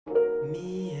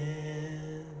Me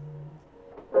and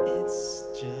it's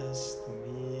just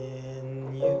me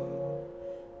and you.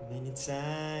 Many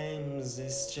times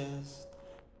it's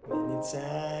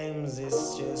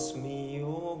just me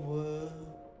over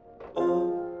you.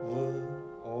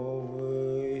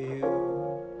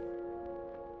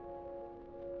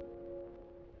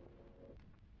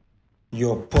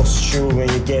 Your posture when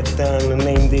you get down, the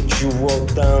name that you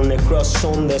wrote down across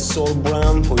on that soul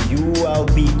brown. For you I'll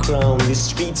be crowned. These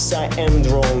streets I am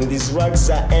drawn, these rugs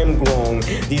I am grown,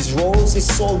 these roads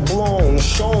is all blown,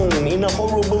 shown in a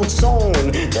horrible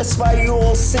tone. That's why you're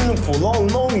all sinful. All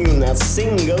know you're not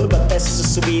single, but that's the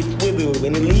sweet wiggle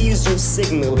when it leaves you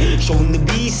signal, showing the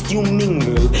beast you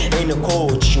mingle. Ain't a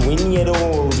coach, you in yet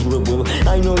old dribble.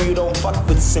 I know you don't fuck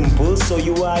with simple, so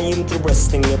you are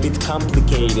interesting, a bit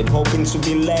complicated, hoping to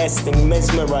be lasting,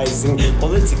 mesmerizing,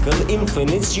 political,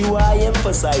 infinite, you are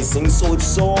emphasizing, so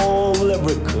it's all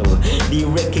lyrical. Be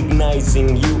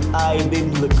recognizing you are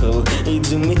biblical,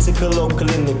 it's mythical or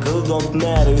clinical, don't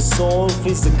matter, it's all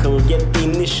physical. Get the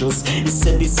initials, it's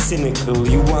a bit cynical.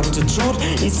 You want the truth?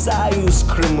 It's I who's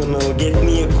criminal. Get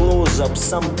me a close-up,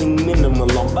 something minimal.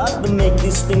 I'm about to make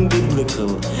this thing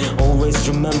biblical. Always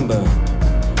remember,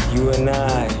 you and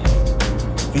I,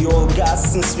 we all got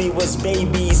since we was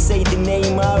babies. Say the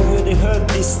name, I already heard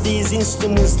this. These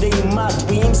instruments, they in my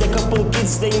dreams. A couple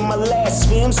kids, they in my last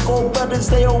dreams. Cold brothers,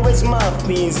 they always my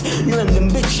fiends. You and them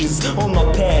bitches, all my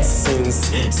past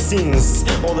sins.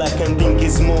 All I can think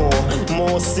is more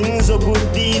sins or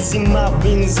good deeds in my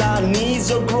veins. Our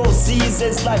needs or grow seeds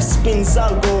as life spins.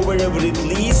 I'll go wherever it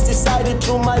leads. Decided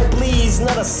through my pleas,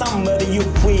 not a somebody you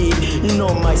freed. You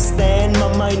know my stand,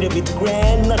 my mind a bit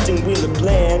grand. Nothing really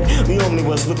planned. We only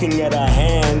was looking at our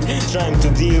hand, trying to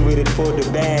deal with it for the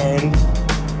band.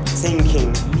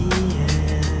 Thinking, me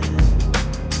and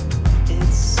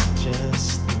it's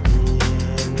just me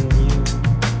and you.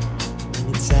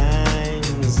 Many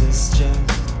times it's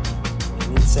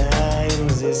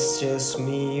just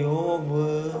me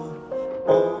over you.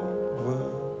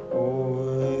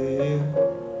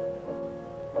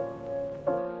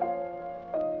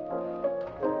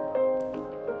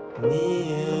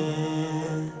 Me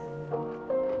and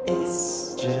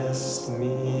it's just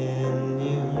me and